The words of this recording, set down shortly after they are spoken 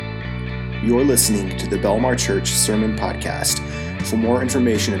You're listening to the Belmar Church Sermon Podcast. For more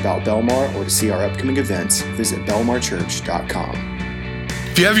information about Belmar or to see our upcoming events, visit belmarchurch.com.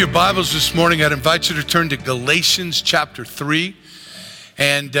 If you have your Bibles this morning, I'd invite you to turn to Galatians chapter 3.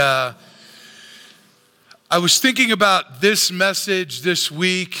 And I was thinking about this message this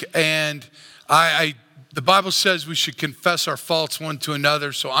week, and the Bible says we should confess our faults one to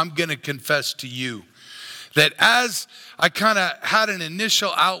another, so I'm going to confess to you that as I kind of had an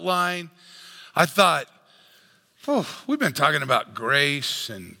initial outline, I thought, we've been talking about grace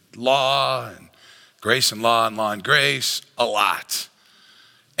and law and grace and law and law and grace a lot.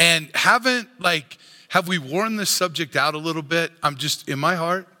 And have we worn this subject out a little bit? I'm just, in my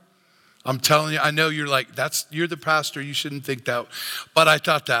heart, I'm telling you, I know you're like, you're the pastor, you shouldn't think that. But I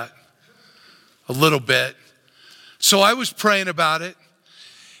thought that a little bit. So I was praying about it.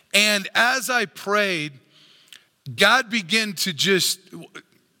 And as I prayed, God began to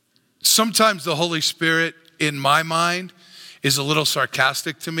sometimes the Holy Spirit in my mind is a little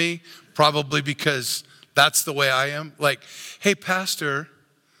sarcastic to me, probably because that's the way I am. Like, hey, pastor,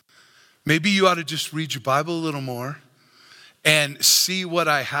 maybe you ought to just read your Bible a little more and see what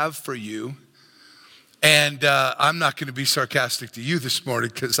I have for you. And I'm not going to be sarcastic to you this morning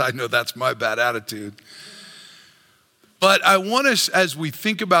because I know that's my bad attitude. But I want us, as we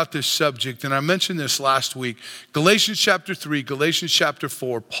think about this subject, and I mentioned this last week, Galatians chapter 3, Galatians chapter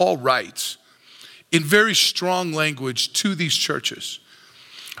 4, Paul writes in very strong language to these churches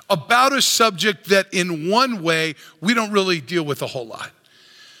about a subject that in one way we don't really deal with a whole lot.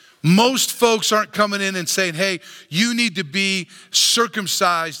 Most folks aren't coming in and saying, hey, you need to be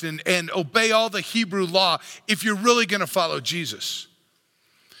circumcised and obey all the Hebrew law if you're really going to follow Jesus.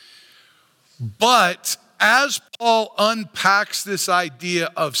 But as Paul unpacks this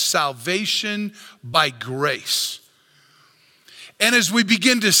idea of salvation by grace, and as we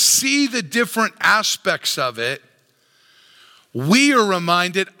begin to see the different aspects of it, we are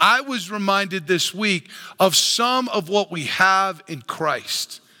reminded, I was reminded this week of some of what we have in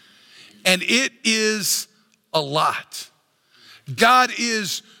Christ. And it is a lot. God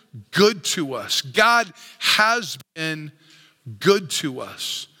is good to us. God has been good to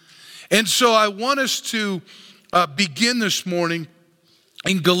us. And so I want us to begin this morning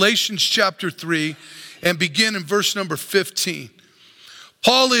in Galatians chapter 3 and begin in verse number 15.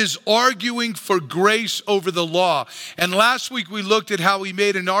 Paul is arguing for grace over the law. And last week we looked at how he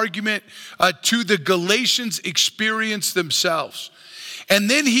made an argument to the Galatians' experience themselves. And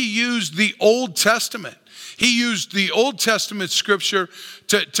then he used the Old Testament. He used the Old Testament scripture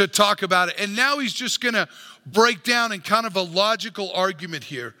to talk about it. And now he's just going to break down in kind of a logical argument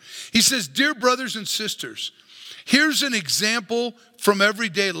here. He says, dear brothers and sisters, here's an example from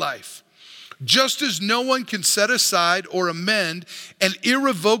everyday life. Just as no one can set aside or amend an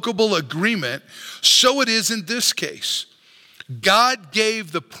irrevocable agreement, so it is in this case. God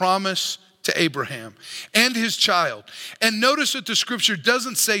gave the promise to Abraham and his child. And notice that the scripture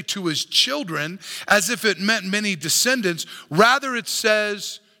doesn't say to his children as if it meant many descendants. Rather, it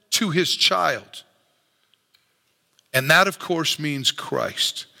says to his child. And that, of course, means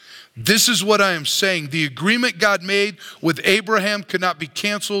Christ. This is what I am saying. The agreement God made with Abraham could not be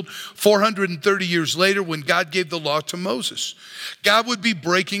canceled 430 years later when God gave the law to Moses. God would be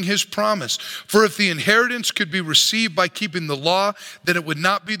breaking his promise. For if the inheritance could be received by keeping the law, then it would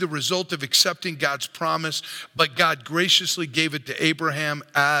not be the result of accepting God's promise, but God graciously gave it to Abraham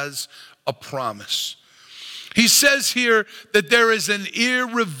as a promise. He says here that there is an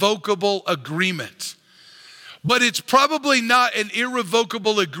irrevocable agreement. But it's probably not an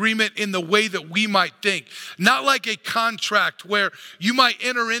irrevocable agreement in the way that we might think. Not like a contract where you might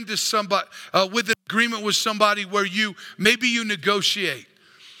enter into somebody with an agreement with somebody where maybe you negotiate.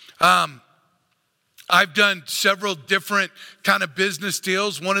 I've done several different kind of business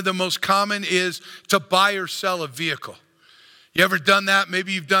deals. One of the most common is to buy or sell a vehicle. You ever done that?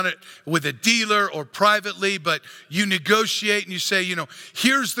 Maybe you've done it with a dealer or privately, but you negotiate and you say,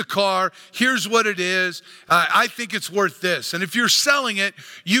 here's the car, here's what it is. I think it's worth this. And if you're selling it,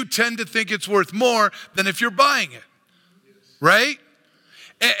 you tend to think it's worth more than if you're buying it, right?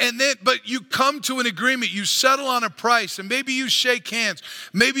 But you come to an agreement, you settle on a price, and maybe you shake hands,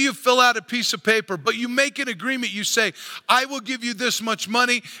 maybe you fill out a piece of paper, but you make an agreement. You say, I will give you this much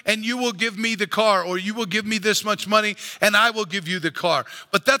money and you will give me the car, or you will give me this much money and I will give you the car.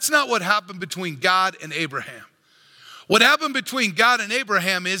 But that's not what happened between God and Abraham. What happened between God and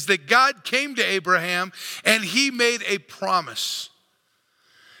Abraham is that God came to Abraham and he made a promise.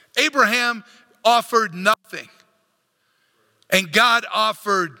 Abraham offered nothing. And God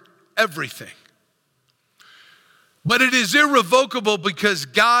offered everything. But it is irrevocable because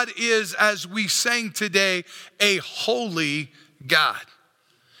God is, as we sang today, a holy God.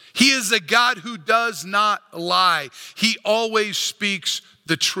 He is a God who does not lie. He always speaks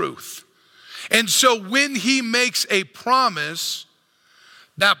the truth. And so when he makes a promise,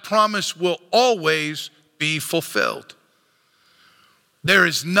 that promise will always be fulfilled. There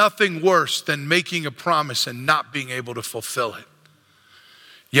is nothing worse than making a promise and not being able to fulfill it.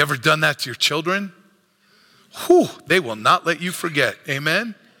 You ever done that to your children? Whew, they will not let you forget.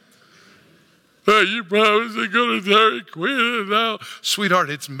 Amen? Hey, you promised to go to Dairy Queen now. Sweetheart,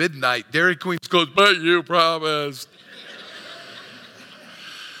 it's midnight. Dairy Queen goes, but you promised.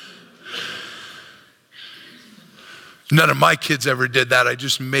 None of my kids ever did that. I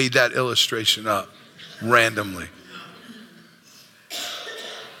just made that illustration up randomly.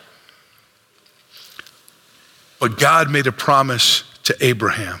 But God made a promise to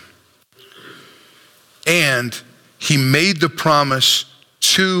Abraham. And he made the promise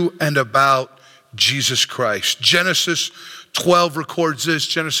to and about Jesus Christ. Genesis 12 records this.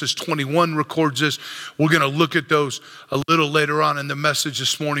 Genesis 21 records this. We're going to look at those a little later on in the message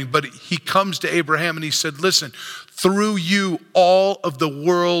this morning. But he comes to Abraham and he said, listen, through you, all of the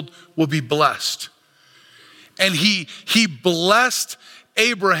world will be blessed. And he blessed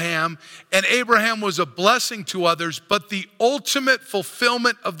Abraham, and Abraham was a blessing to others, but the ultimate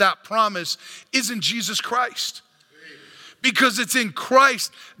fulfillment of that promise is in Jesus Christ. Because it's in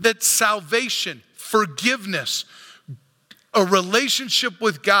Christ that salvation, forgiveness, a relationship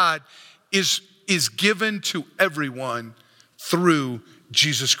with God is given to everyone through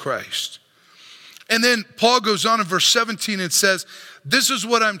Jesus Christ. And then Paul goes on in verse 17 and says, this is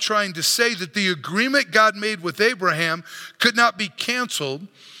what I'm trying to say, that the agreement God made with Abraham could not be canceled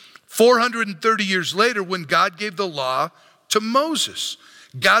 430 years later when God gave the law to Moses.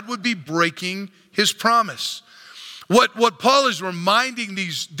 God would be breaking his promise. What Paul is reminding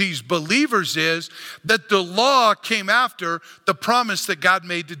these believers is that the law came after the promise that God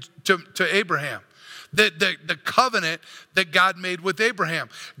made to Abraham. The covenant that God made with Abraham.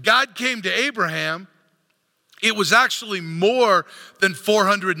 God came to Abraham. It was actually more than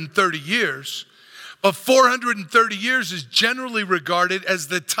 430 years. But 430 years is generally regarded as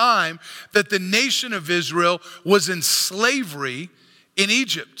the time that the nation of Israel was in slavery in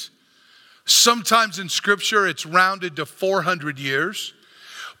Egypt. Sometimes in scripture it's rounded to 400 years.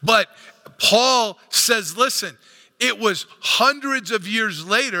 But Paul says, listen, it was hundreds of years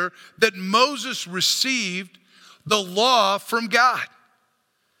later that Moses received the law from God.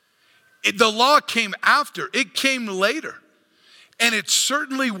 The law came after, it came later. And it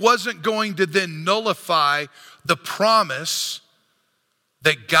certainly wasn't going to then nullify the promise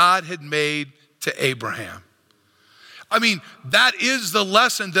that God had made to Abraham. I mean, that is the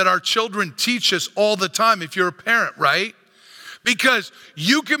lesson that our children teach us all the time if you're a parent, right? Because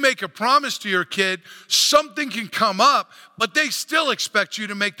you can make a promise to your kid, something can come up, but they still expect you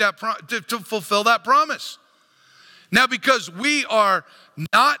to make that to fulfill that promise. Now, because we are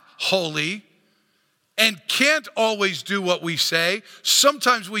not holy and can't always do what we say,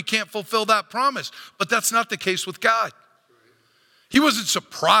 sometimes we can't fulfill that promise. But that's not the case with God. He wasn't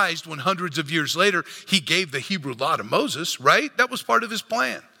surprised when hundreds of years later he gave the Hebrew law to Moses, right? That was part of his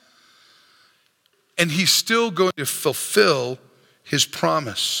plan. And he's still going to fulfill his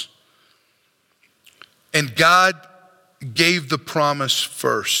promise. And God gave the promise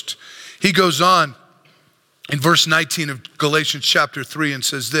first. He goes on in verse 19 of Galatians chapter 3 and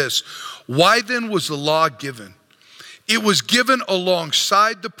says this, why then was the law given? It was given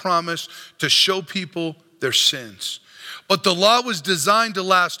alongside the promise to show people their sins. But the law was designed to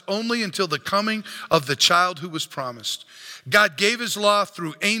last only until the coming of the child who was promised. God gave his law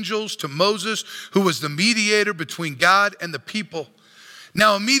through angels to Moses, who was the mediator between God and the people.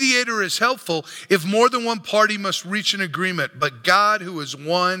 Now, a mediator is helpful if more than one party must reach an agreement, but God, who is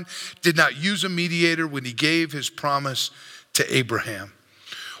one, did not use a mediator when he gave his promise to Abraham.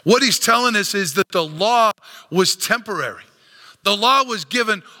 What he's telling us is that the law was temporary. The law was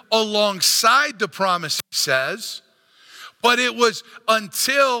given alongside the promise, he says, but it was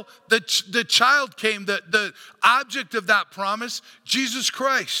until the child came, the object of that promise, Jesus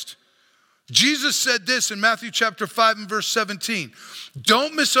Christ. Jesus said this in Matthew chapter 5 and verse 17.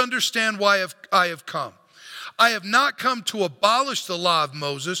 Don't misunderstand why I have come. I have not come to abolish the law of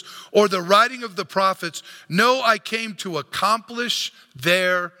Moses or the writing of the prophets. No, I came to accomplish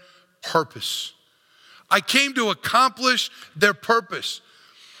their purpose. I came to accomplish their purpose.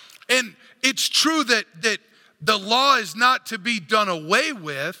 And it's true that the law is not to be done away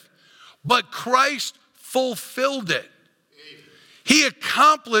with, but Christ fulfilled it. He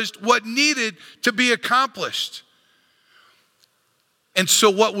accomplished what needed to be accomplished. And so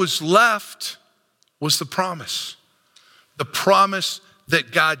what was left was the promise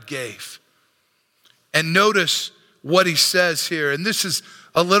that God gave. And notice what he says here. And this is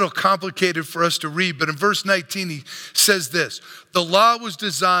a little complicated for us to read, but in verse 19, he says this: the law was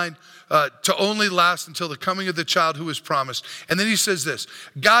designed to only last until the coming of the child who was promised. And then he says this: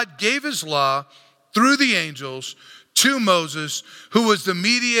 God gave his law through the angels to Moses, who was the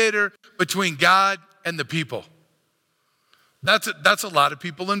mediator between God and the people. That's a lot of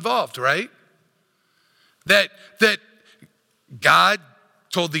people involved, right? That God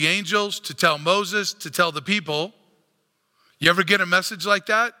told the angels to tell Moses to tell the people. You ever get a message like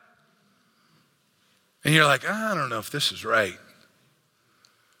that? And you're like, I don't know if this is right.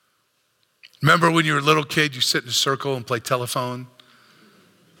 Remember when you were a little kid, you sit in a circle and play telephone?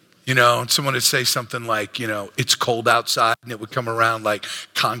 And someone would say something like, it's cold outside, and it would come around like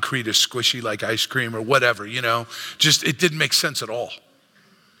concrete is squishy like ice cream or whatever, just it didn't make sense at all.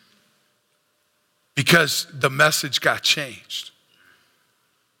 Because the message got changed.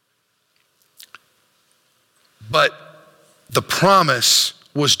 But the promise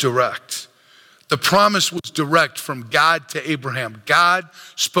was direct. The promise was direct from God to Abraham. God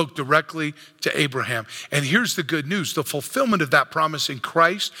spoke directly to Abraham. And here's the good news. The fulfillment of that promise in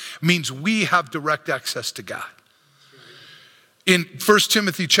Christ means we have direct access to God. In 1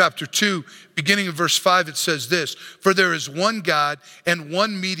 Timothy chapter 2, beginning in verse 5, it says this: for there is one God and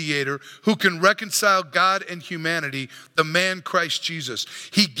one mediator who can reconcile God and humanity, the man Christ Jesus.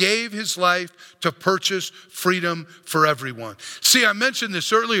 He gave his life to purchase freedom for everyone. See, I mentioned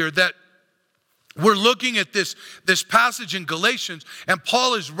this earlier, that we're looking at this passage in Galatians, and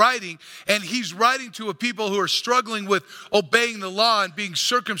Paul is writing, and he's writing to a people who are struggling with obeying the law and being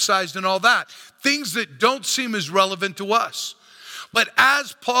circumcised and all that. Things that don't seem as relevant to us. But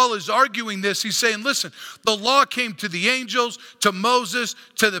as Paul is arguing this, he's saying, listen, the law came to the angels, to Moses,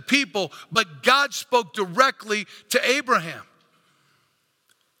 to the people, but God spoke directly to Abraham.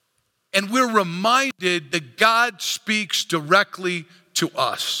 And we're reminded that God speaks directly to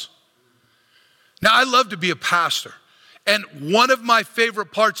us. Now, I love to be a pastor, and one of my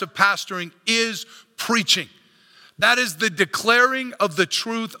favorite parts of pastoring is preaching. That is the declaring of the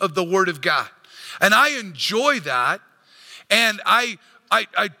truth of the Word of God. And I enjoy that, and I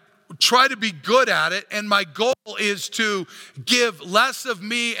try to be good at it, and my goal is to give less of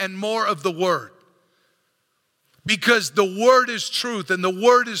me and more of the Word. Because the Word is truth, and the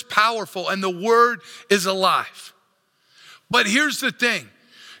Word is powerful, and the Word is alive. But here's the thing.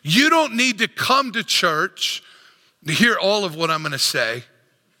 You don't need to come to church to hear all of what I'm going to say.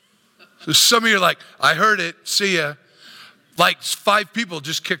 So some of you are like, I heard it, see ya. Like 5 people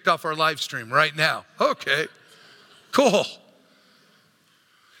just kicked off our live stream right now. Okay, cool.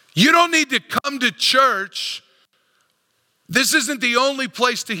 You don't need to come to church. This isn't the only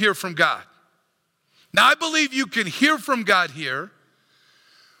place to hear from God. Now, I believe you can hear from God here,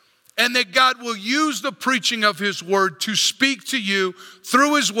 and that God will use the preaching of his word to speak to you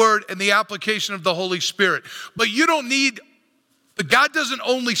through his word and the application of the Holy Spirit. But God doesn't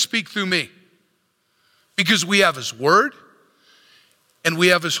only speak through me, because we have his word and we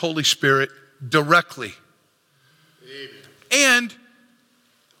have his Holy Spirit directly. Amen. And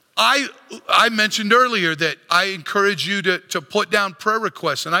I mentioned earlier that I encourage you to put down prayer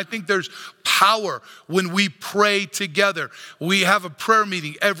requests. And I think there's power when we pray together. We have a prayer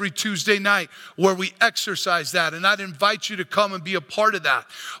meeting every Tuesday night where we exercise that. And I'd invite you to come and be a part of that.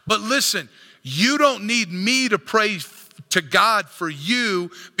 But listen, you don't need me to pray to God for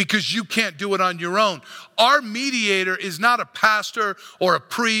you because you can't do it on your own. Our mediator is not a pastor or a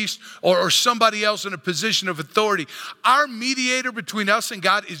priest or somebody else in a position of authority. Our mediator between us and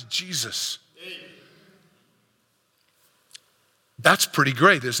God is Jesus. That's pretty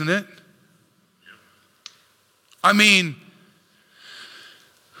great, isn't it? I mean,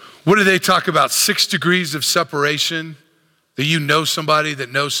 what do they talk about? 6 degrees of separation? That you know somebody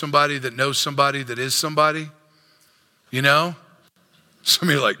that knows somebody that knows somebody that is somebody? You know? Some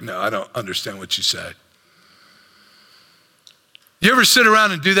of you are like, no, I don't understand what you said. You ever sit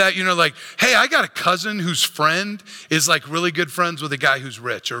around and do that? Like, hey, I got a cousin whose friend is like really good friends with a guy who's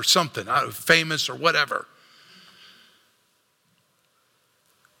rich or something, famous or whatever.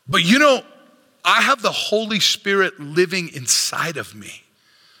 But I have the Holy Spirit living inside of me.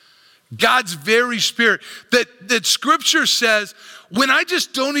 God's very Spirit that Scripture says, when I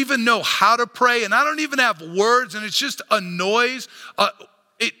just don't even know how to pray and I don't even have words and it's just a noise,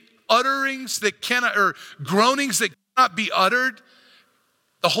 utterings that cannot, or groanings that cannot be uttered,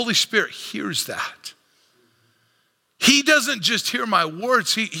 the Holy Spirit hears that. He doesn't just hear my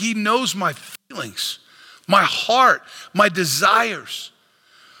words, he knows my feelings, my heart, my desires.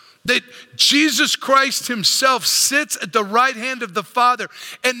 That Jesus Christ himself sits at the right hand of the Father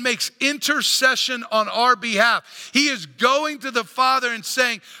and makes intercession on our behalf. He is going to the Father and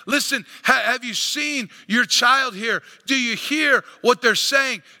saying, listen, have you seen your child here? Do you hear what they're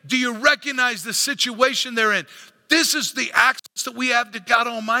saying? Do you recognize the situation they're in? This is the access that we have to God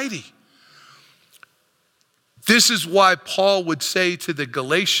Almighty. This is why Paul would say to the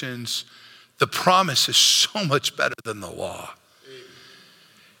Galatians, the promise is so much better than the law.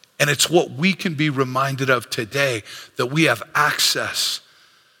 And it's what we can be reminded of today, that we have access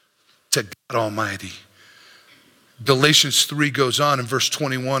to God Almighty. Galatians 3 goes on in verse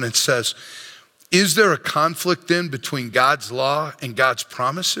 21 and says, is there a conflict then between God's law and God's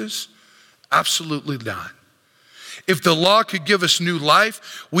promises? Absolutely not. If the law could give us new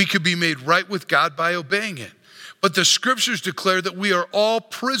life, we could be made right with God by obeying it. But the scriptures declare that we are all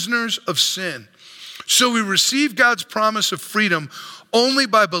prisoners of sin. So we receive God's promise of freedom only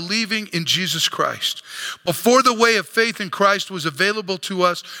by believing in Jesus Christ. Before the way of faith in Christ was available to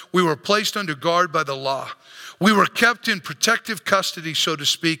us, we were placed under guard by the law. We were kept in protective custody, so to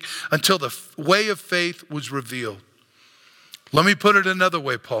speak, until the way of faith was revealed. Let me put it another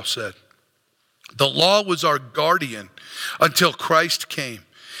way, Paul said. The law was our guardian until Christ came.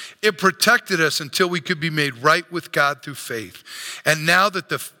 It protected us until we could be made right with God through faith. And now that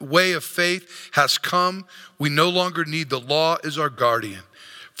the way of faith has come, we no longer need the law as our guardian.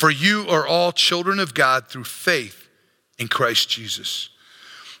 For you are all children of God through faith in Christ Jesus.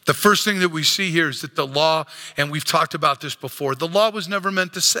 The first thing that we see here is that the law, and we've talked about this before, the law was never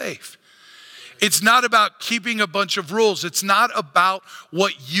meant to save. It's not about keeping a bunch of rules. It's not about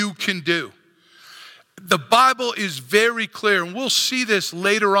what you can do. The Bible is very clear, and we'll see this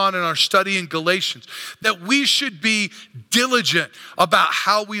later on in our study in Galatians, that we should be diligent about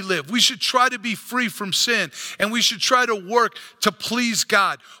how we live. We should try to be free from sin, and we should try to work to please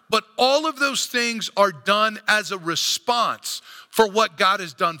God. But all of those things are done as a response for what God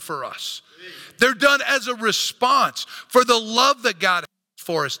has done for us. They're done as a response for the love that God has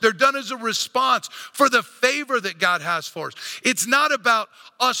for us. They're done as a response for the favor that God has for us. It's not about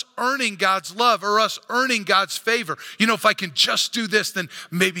us earning God's love or us earning God's favor. You know, if I can just do this, then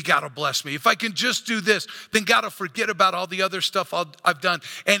maybe God will bless me. If I can just do this, then God will forget about all the other stuff I've done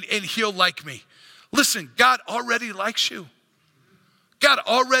and he'll like me. Listen, God already likes you. God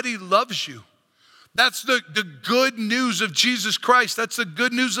already loves you. That's the good news of Jesus Christ. That's the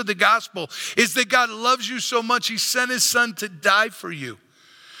good news of the gospel, is that God loves you so much, he sent his son to die for you,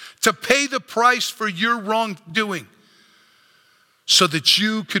 to pay the price for your wrongdoing so that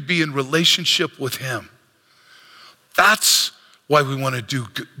you could be in relationship with him. That's why we want to do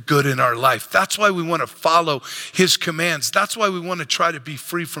good in our life. That's why we want to follow his commands. That's why we want to try to be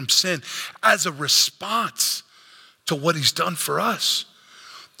free from sin as a response to what he's done for us.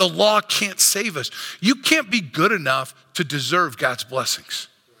 The law can't save us. You can't be good enough to deserve God's blessings.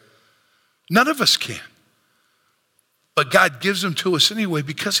 None of us can. But God gives them to us anyway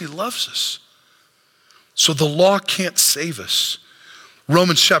because he loves us. So the law can't save us.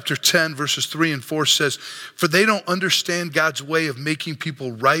 Romans chapter 10 verses 3 and 4 says, for they don't understand God's way of making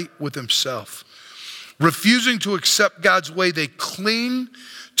people right with himself. Refusing to accept God's way, they cling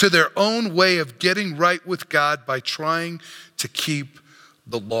to their own way of getting right with God by trying to keep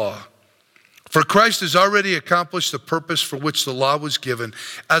the law. For Christ has already accomplished the purpose for which the law was given.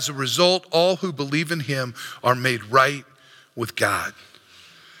 As a result, all who believe in him are made right with God.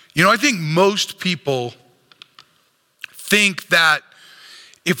 You know, I think most people think that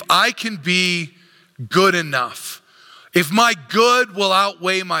if I can be good enough, if my good will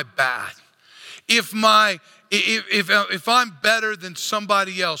outweigh my bad, if I'm better than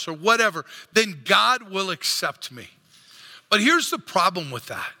somebody else or whatever, then God will accept me. But here's the problem with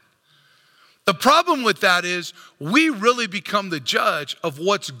that. The problem with that is we really become the judge of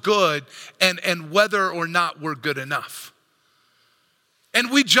what's good and whether or not we're good enough.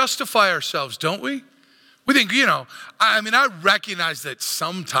 And we justify ourselves, don't we? We think, I recognize that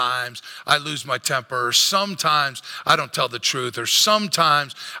sometimes I lose my temper, or sometimes I don't tell the truth, or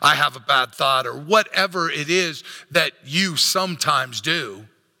sometimes I have a bad thought, or whatever it is that you sometimes do.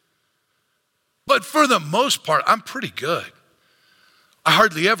 But for the most part, I'm pretty good. I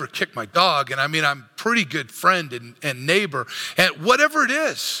hardly ever kick my dog, and I'm a pretty good friend and neighbor, and whatever it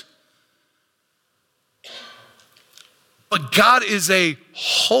is. But God is a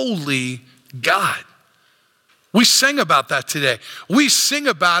holy God. We sing about that today. We sing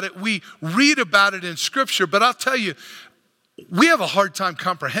about it, we read about it in Scripture, but I'll tell you, we have a hard time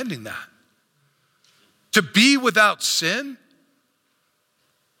comprehending that. To be without sin,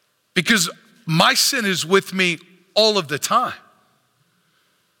 because my sin is with me all of the time.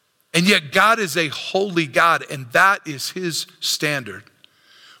 And yet God is a holy God, and that is his standard.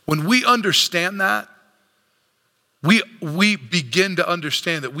 When we understand that, we begin to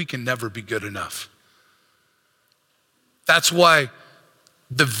understand that we can never be good enough. That's why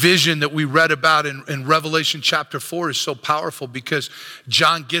the vision that we read about in Revelation chapter 4 is so powerful, because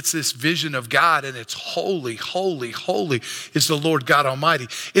John gets this vision of God, and it's holy, holy, holy is the Lord God Almighty.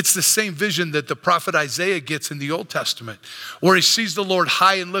 It's the same vision that the prophet Isaiah gets in the Old Testament, where he sees the Lord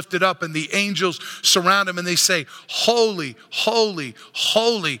high and lifted up, and the angels surround him, and they say, holy, holy,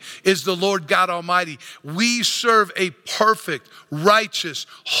 holy is the Lord God Almighty. We serve a perfect, righteous,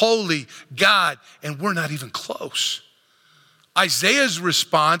 holy God, and we're not even close. Isaiah's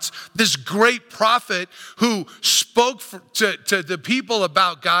response, this great prophet who spoke to the people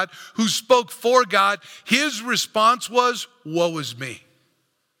about God, who spoke for God, his response was, woe is me.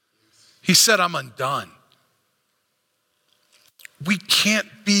 He said, I'm undone. We can't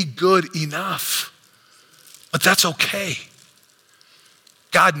be good enough, but that's okay.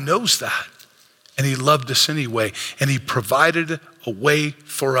 God knows that, and he loved us anyway, and he provided a way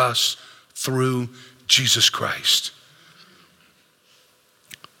for us through Jesus Christ.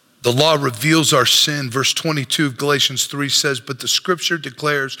 The law reveals our sin. Verse 22 of Galatians 3 says, but the scripture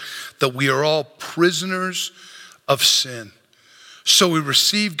declares that we are all prisoners of sin. So we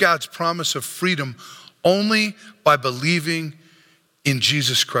receive God's promise of freedom only by believing in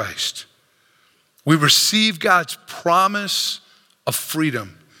Jesus Christ. We receive God's promise of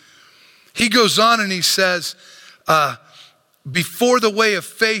freedom. He goes on and he says, before the way of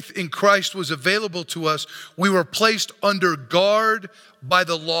faith in Christ was available to us, we were placed under guard by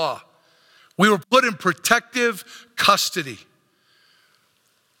the law. We were put in protective custody.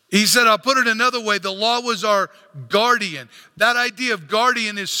 He said, I'll put it another way, the law was our guardian. That idea of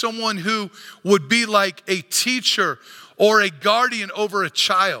guardian is someone who would be like a teacher or a guardian over a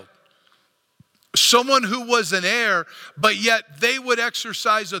child. Someone who was an heir, but yet they would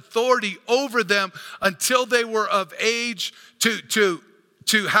exercise authority over them until they were of age to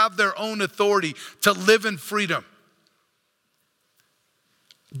have their own authority, to live in freedom.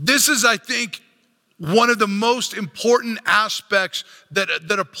 This is, I think, one of the most important aspects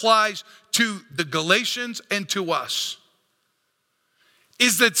that applies to the Galatians and to us,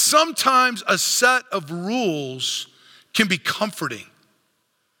 is that sometimes a set of rules can be comforting.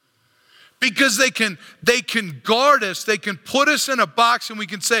 Because they can guard us, they can put us in a box, and we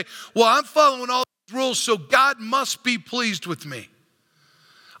can say, well, I'm following all these rules, so God must be pleased with me.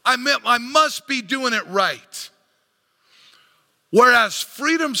 I must be doing it right. Whereas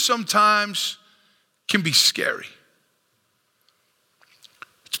freedom sometimes can be scary.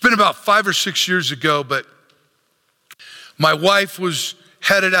 It's been about 5 or 6 years ago, but my wife was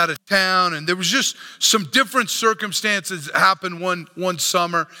headed out of town, and there was just some different circumstances that happened one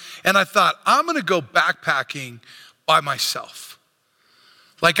summer, and I thought, I'm gonna go backpacking by myself.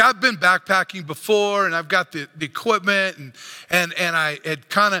 Like, I've been backpacking before, and I've got the equipment, and I had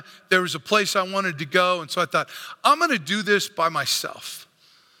there was a place I wanted to go, and so I thought, I'm gonna do this by myself.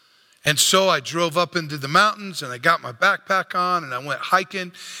 And so I drove up into the mountains, and I got my backpack on, and I went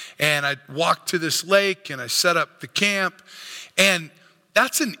hiking, and I walked to this lake, and I set up the camp, and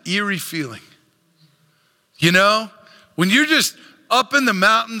that's an eerie feeling. You know, when you're just up in the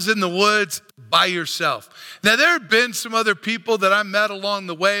mountains, in the woods, by yourself. Now, there had been some other people that I met along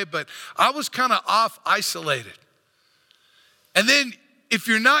the way, but I was kind of off isolated. And then if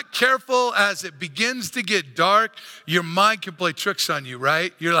you're not careful, as it begins to get dark, your mind can play tricks on you,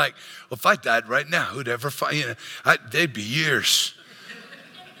 right? You're like, well, if I died right now, who'd ever find, they'd be years.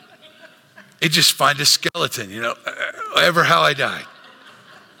 They'd just find a skeleton, ever how I died.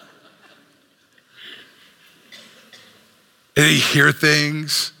 And you hear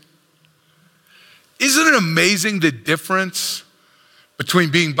things. Isn't it amazing the difference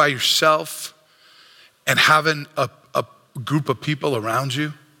between being by yourself and having a group of people around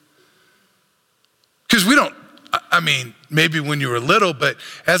you? Because maybe when you were little, but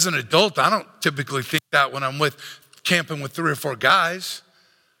as an adult, I don't typically think that when I'm camping with 3 or 4 guys.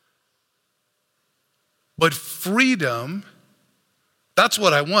 But freedom, that's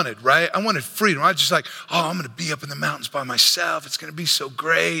what I wanted, right? I wanted freedom. I was just like, I'm going to be up in the mountains by myself. It's going to be so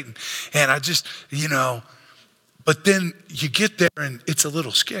great. And I just, but then you get there and it's a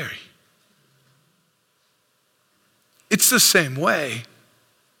little scary. It's the same way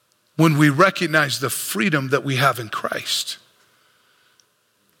when we recognize the freedom that we have in Christ.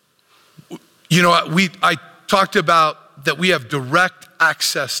 I talked about that we have direct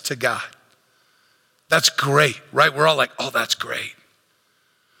access to God. That's great, right? We're all like, oh, that's great.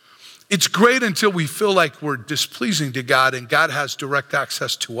 It's great until we feel like we're displeasing to God and God has direct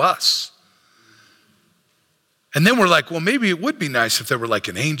access to us. And then we're like, well, maybe it would be nice if there were like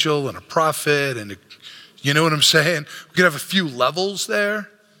an angel and a prophet and you know what I'm saying? We could have a few levels there.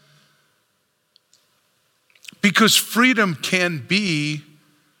 Because freedom can be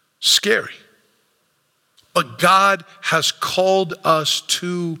scary. But God has called us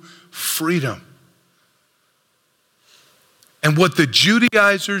to freedom. And what the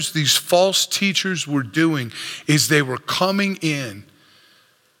Judaizers, these false teachers, were doing is they were coming in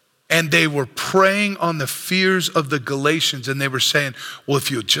and they were preying on the fears of the Galatians, and they were saying, well,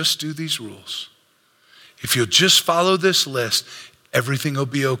 if you'll just do these rules, if you'll just follow this list, everything will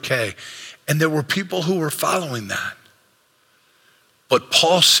be okay. And there were people who were following that. But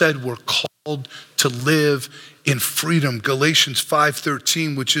Paul said we're called to live in freedom. Galatians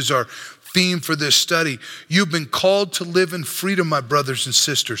 5:13, which is our theme for this study. You've been called to live in freedom, my brothers and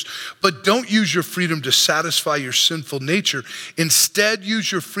sisters. But don't use your freedom to satisfy your sinful nature. Instead, use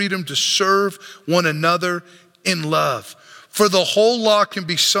your freedom to serve one another in love. For the whole law can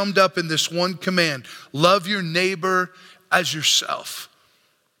be summed up in this one command: love your neighbor as yourself.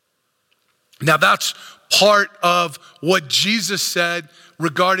 Now that's part of what Jesus said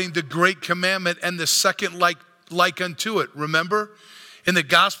regarding the great commandment and the second like unto it. Remember? In the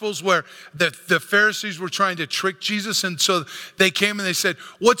Gospels where the Pharisees were trying to trick Jesus, and so they came and they said,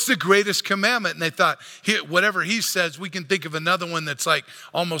 what's the greatest commandment? And they thought, whatever he says, we can think of another one that's like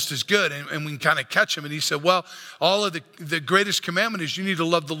almost as good, and we can kind of catch him. And he said, well, all of the greatest commandment is you need to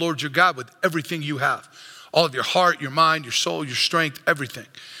love the Lord your God with everything you have. All of your heart, your mind, your soul, your strength, everything.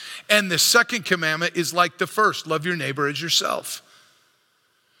 And the second commandment is like the first: love your neighbor as yourself.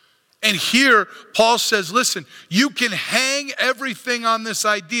 And here, Paul says, listen, you can hang everything on this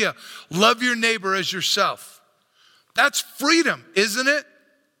idea. Love your neighbor as yourself. That's freedom, isn't it?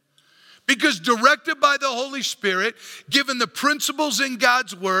 Because directed by the Holy Spirit, given the principles in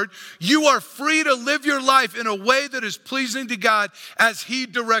God's word, you are free to live your life in a way that is pleasing to God as he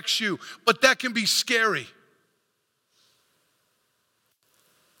directs you. But that can be scary.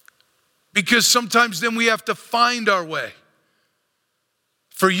 Because sometimes then we have to find our way.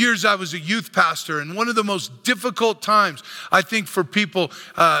 For years, I was a youth pastor, and one of the most difficult times, I think, for people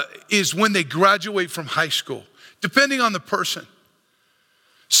is when they graduate from high school, depending on the person.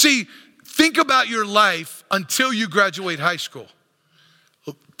 See, think about your life until you graduate high school.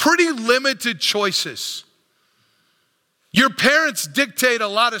 Pretty limited choices. Your parents dictate a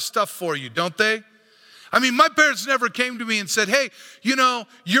lot of stuff for you, don't they? I mean, my parents never came to me and said, hey, you know,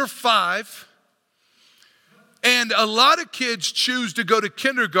 you're 5. And a lot of kids choose to go to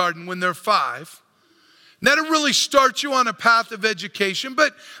kindergarten when they're 5. That'll really start you on a path of education,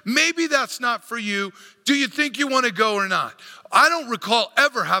 but maybe that's not for you. Do you think you want to go or not? I don't recall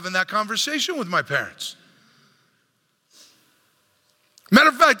ever having that conversation with my parents. Matter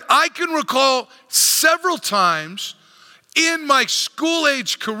of fact, I can recall several times in my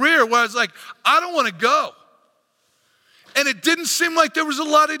school-age career where I was like, I don't want to go. And it didn't seem like there was a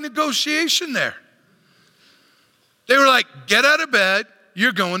lot of negotiation there. They were like, get out of bed,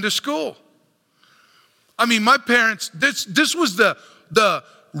 you're going to school. I mean, my parents, this was the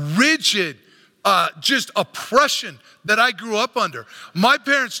rigid, just oppression that I grew up under. My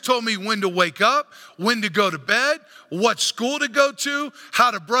parents told me when to wake up, when to go to bed, what school to go to,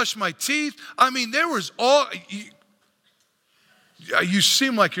 how to brush my teeth. I mean, there was all, you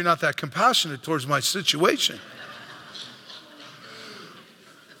seem like you're not that compassionate towards my situation.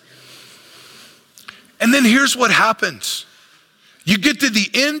 And then here's what happens. You get to the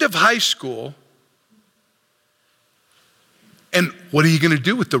end of high school, and what are you going to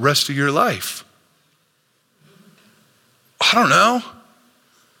do with the rest of your life? I don't know.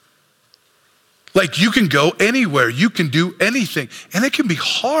 Like, you can go anywhere, you can do anything, and it can be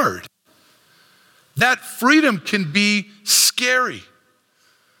hard. That freedom can be scary.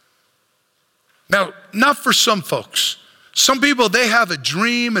 Now, not for some folks. Some people, they have a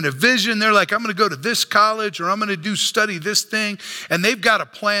dream and a vision. They're like, I'm going to go to this college, or I'm going to study this thing. And they've got a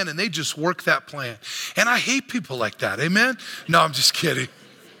plan, and they just work that plan. And I hate people like that. Amen? No, I'm just kidding.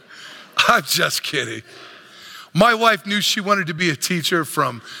 I'm just kidding. My wife knew she wanted to be a teacher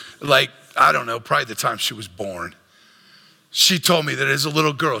from, like, I don't know, probably the time she was born. She told me that as a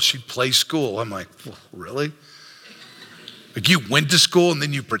little girl, she'd play school. I'm like, really? Like, you went to school and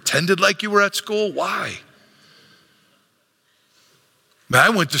then you pretended like you were at school? Why? Man, I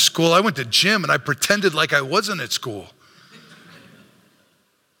went to school, I went to gym, and I pretended like I wasn't at school.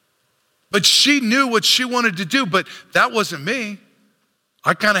 But she knew what she wanted to do, but that wasn't me.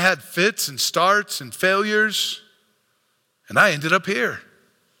 I kind of had fits and starts and failures, and I ended up here.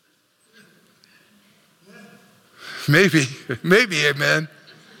 Maybe, amen.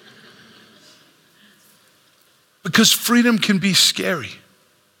 Because freedom can be scary.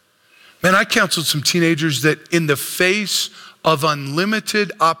 Man, I counseled some teenagers that in the face of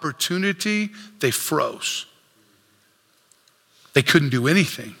unlimited opportunity, they froze. They couldn't do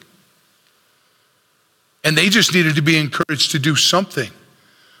anything. And they just needed to be encouraged to do something.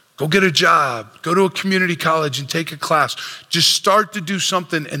 Go get a job, go to a community college and take a class. Just start to do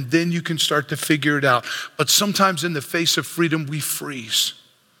something and then you can start to figure it out. But sometimes in the face of freedom, we freeze.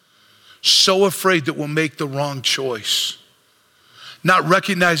 So afraid that we'll make the wrong choice. Not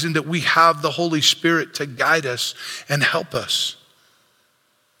recognizing that we have the Holy Spirit to guide us and help us.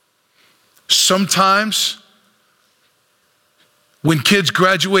 Sometimes when kids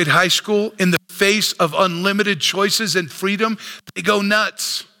graduate high school, in the face of unlimited choices and freedom, they go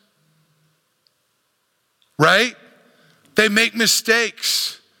nuts. Right? They make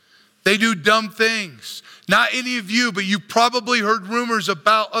mistakes. They do dumb things. Not any of you, but you probably heard rumors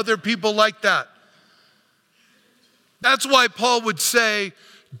about other people like that. That's why Paul would say,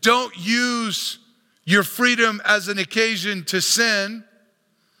 don't use your freedom as an occasion to sin.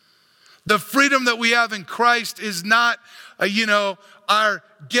 The freedom that we have in Christ is not, our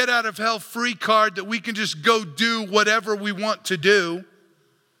get out of hell free card that we can just go do whatever we want to do.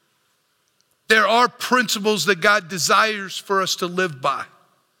 There are principles that God desires for us to live by.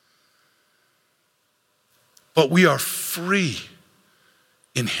 But we are free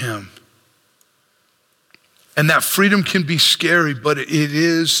in Him. And that freedom can be scary, but it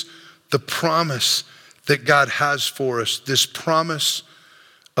is the promise that God has for us, this promise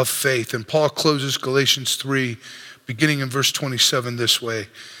of faith. And Paul closes Galatians 3, beginning in verse 27 this way.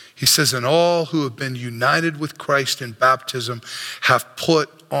 He says, and all who have been united with Christ in baptism have put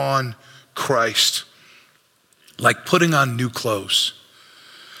on Christ, like putting on new clothes.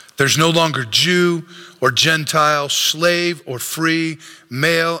 There's no longer Jew or Gentile, slave or free,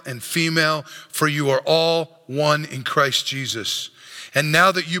 male and female, for you are all one in Christ Jesus. And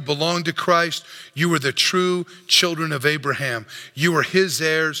now that you belong to Christ, you are the true children of Abraham. You are his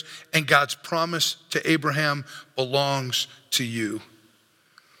heirs, and God's promise to Abraham belongs to you.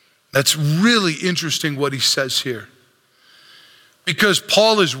 That's really interesting what he says here. Because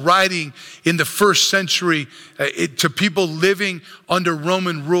Paul is writing in the first century to people living under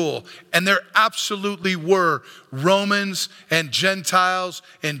Roman rule. And there absolutely were Romans and Gentiles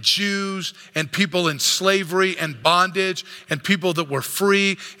and Jews and people in slavery and bondage and people that were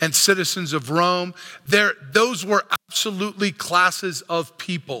free and citizens of Rome. Those were absolutely classes of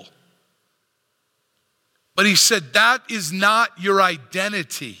people. But he said that is not your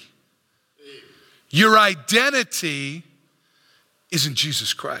identity. Your identity is in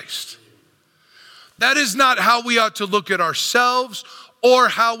Jesus Christ. That is not how we ought to look at ourselves or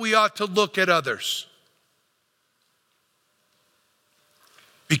how we ought to look at others.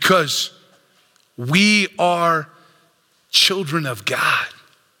 Because we are children of God.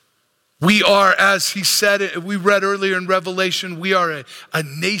 We are, as he said, we read earlier in Revelation, we are a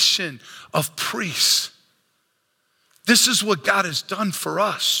nation of priests. This is what God has done for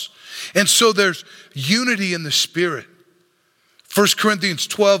us. And so there's unity in the Spirit. 1 Corinthians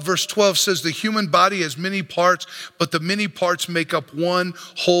 12, verse 12 says, the human body has many parts, but the many parts make up one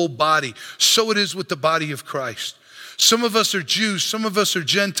whole body. So it is with the body of Christ. Some of us are Jews, some of us are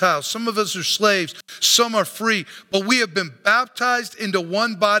Gentiles, some of us are slaves, some are free, but we have been baptized into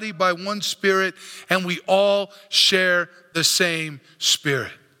one body by one Spirit, and we all share the same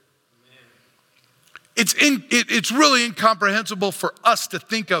Spirit. It's really incomprehensible for us to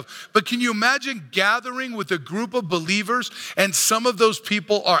think of, but can you imagine gathering with a group of believers and some of those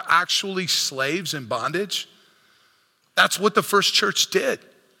people are actually slaves in bondage? That's what the first church did.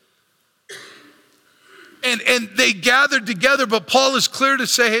 And they gathered together, but Paul is clear to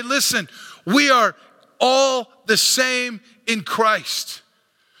say, hey, listen, we are all the same in Christ.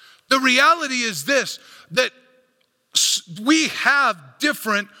 The reality is this, that we have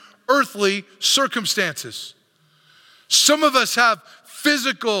different earthly circumstances. Some of us have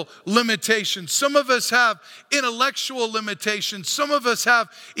physical limitations. Some of us have intellectual limitations. Some of us have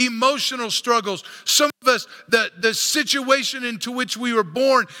emotional struggles. Some of us, the situation into which we were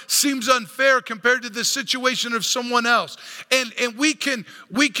born seems unfair compared to the situation of someone else. And we can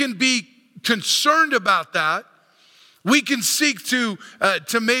be concerned about that. We can seek to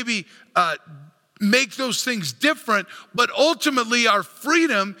maybe make those things different, but ultimately our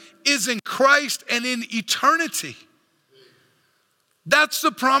freedom is in Christ and in eternity. That's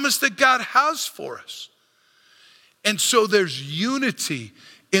the promise that God has for us. And so there's unity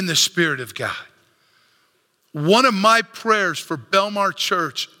in the Spirit of God. One of my prayers for Belmar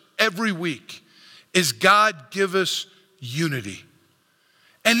Church every week is God give us unity.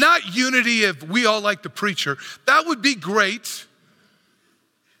 And not unity if we all like the preacher. That would be great.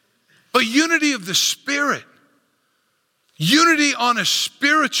 But unity of the Spirit. Unity on a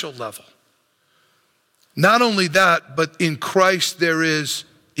spiritual level. Not only that, but in Christ there is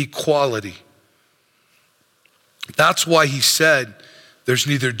equality. That's why he said there's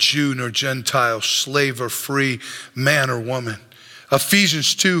neither Jew nor Gentile, slave or free, man or woman.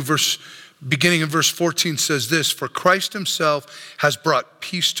 Ephesians 2, beginning in verse 14 says this, for Christ himself has brought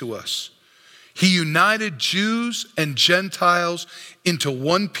peace to us. He united Jews and Gentiles into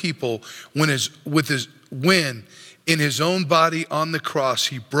one people when in his own body on the cross,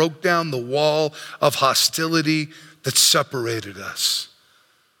 he broke down the wall of hostility that separated us.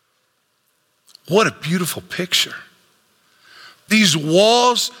 What a beautiful picture. These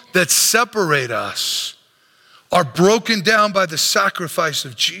walls that separate us are broken down by the sacrifice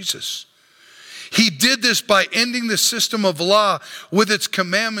of Jesus. He did this by ending the system of law with its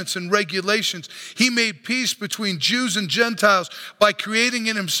commandments and regulations. He made peace between Jews and Gentiles by creating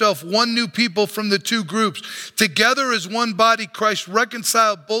in himself one new people from the two groups. Together as one body, Christ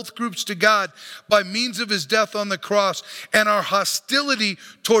reconciled both groups to God by means of his death on the cross, and our hostility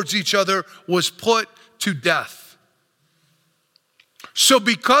towards each other was put to death. So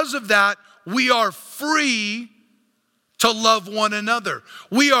because of that, we are free to love one another.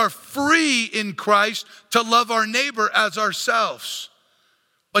 We are free in Christ to love our neighbor as ourselves.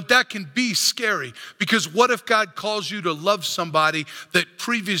 But that can be scary, because what if God calls you to love somebody that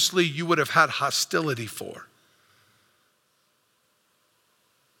previously you would have had hostility for?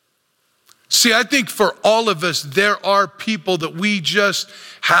 See, I think for all of us, there are people that we just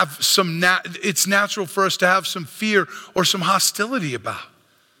have it's natural for us to have some fear or some hostility about.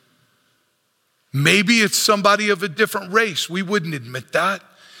 Maybe it's somebody of a different race. We wouldn't admit that.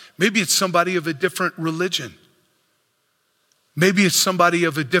 Maybe it's somebody of a different religion. Maybe it's somebody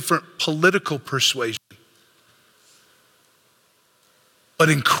of a different political persuasion. But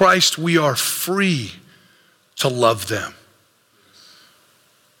in Christ, we are free to love them.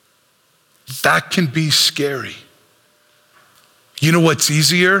 That can be scary. You know what's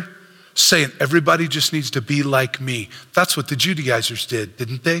easier? Saying everybody just needs to be like me. That's what the Judaizers did,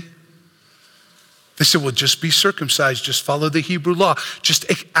 didn't they? They said, well, just be circumcised, just follow the Hebrew law, just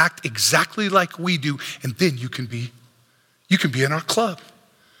act exactly like we do, and then you can be in our club.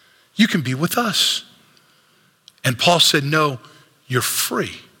 You can be with us. And Paul said, no, you're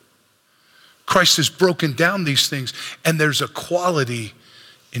free. Christ has broken down these things, and there's equality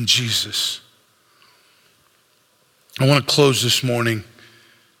in Jesus. I want to close this morning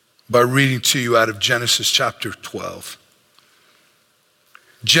by reading to you out of Genesis chapter 12.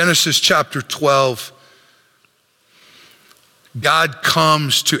 Genesis chapter 12, God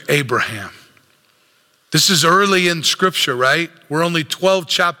comes to Abraham. This is early in Scripture, right? We're only 12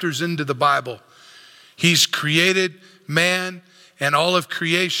 chapters into the Bible. He's created man and all of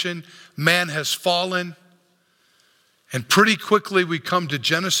creation. Man has fallen. And pretty quickly we come to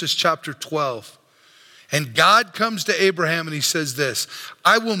Genesis chapter 12. And God comes to Abraham and he says this,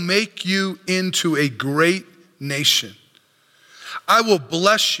 I will make you into a great nation. I will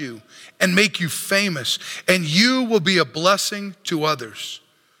bless you and make you famous, and you will be a blessing to others.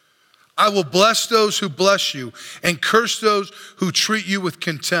 I will bless those who bless you and curse those who treat you with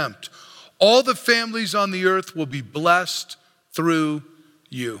contempt. All the families on the earth will be blessed through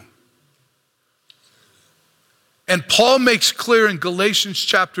you. And Paul makes clear in Galatians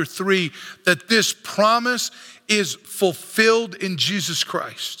chapter 3 that this promise is fulfilled in Jesus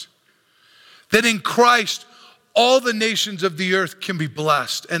Christ. That in Christ, all the nations of the earth can be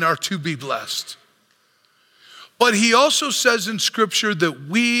blessed and are to be blessed. But he also says in Scripture that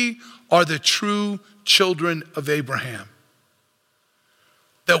we are the true children of Abraham.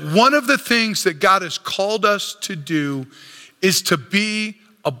 That one of the things that God has called us to do is to be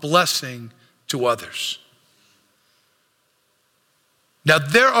a blessing to others. Now,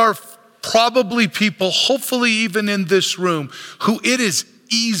 there are probably people, hopefully even in this room, who it is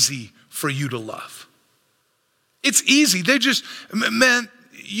easy for you to love. It's easy.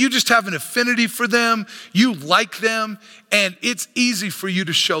 You just have an affinity for them. You like them, and it's easy for you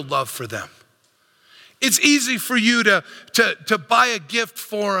to show love for them. It's easy for you to buy a gift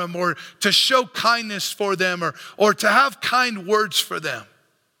for them, or to show kindness for them, or to have kind words for them.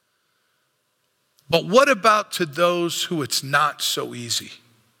 But what about to those who it's not so easy?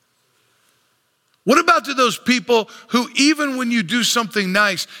 What about to those people who, even when you do something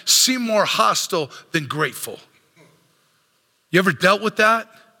nice, seem more hostile than grateful? You ever dealt with that?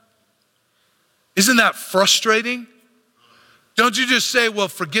 Isn't that frustrating? Don't you just say, well,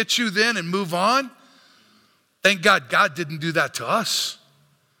 forget you then and move on? Thank God God didn't do that to us.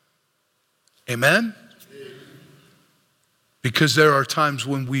 Amen? Because there are times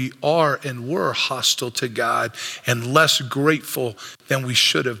when we are and were hostile to God and less grateful than we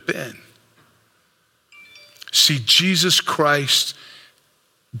should have been. See, Jesus Christ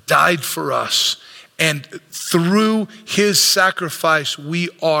died for us, and through his sacrifice, we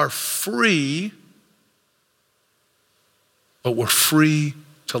are free, but we're free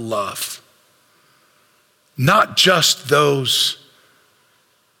to love. Not just those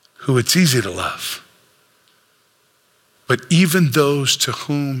who it's easy to love, but even those to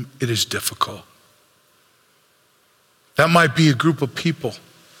whom it is difficult. That might be a group of people.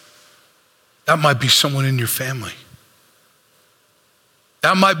 That might be someone in your family.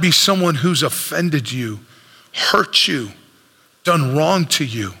 That might be someone who's offended you, hurt you, done wrong to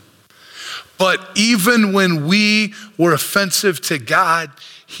you. But even when we were offensive to God,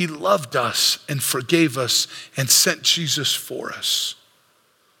 he loved us and forgave us and sent Jesus for us.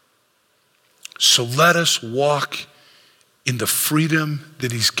 So let us walk in the freedom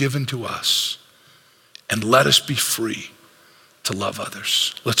that he's given to us, and let us be free to love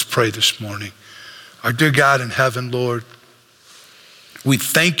others. Let's pray this morning. Our dear God in heaven, Lord, we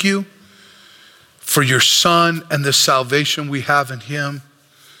thank you for your Son and the salvation we have in him.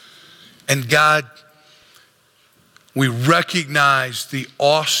 And God, we recognize the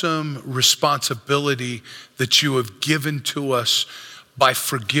awesome responsibility that you have given to us by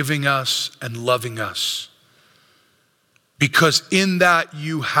forgiving us and loving us. Because in that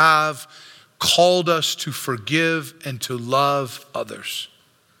you have called us to forgive and to love others.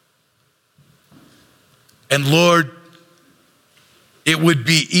 And Lord, it would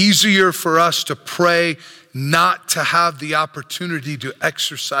be easier for us to pray not to have the opportunity to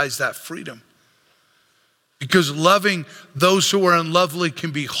exercise that freedom. Because loving those who are unlovely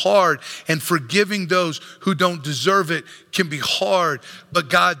can be hard, and forgiving those who don't deserve it can be hard.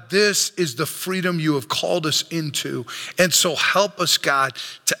 But God, this is the freedom you have called us into. And so help us, God,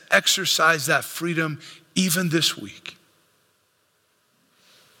 to exercise that freedom even this week.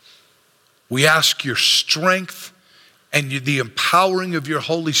 We ask your strength and the empowering of your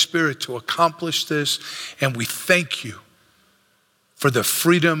Holy Spirit to accomplish this. And we thank you for the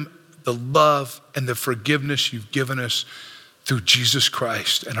freedom, the love, and the forgiveness you've given us through Jesus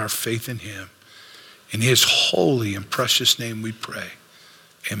Christ and our faith in him. In his holy and precious name we pray.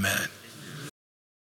 Amen.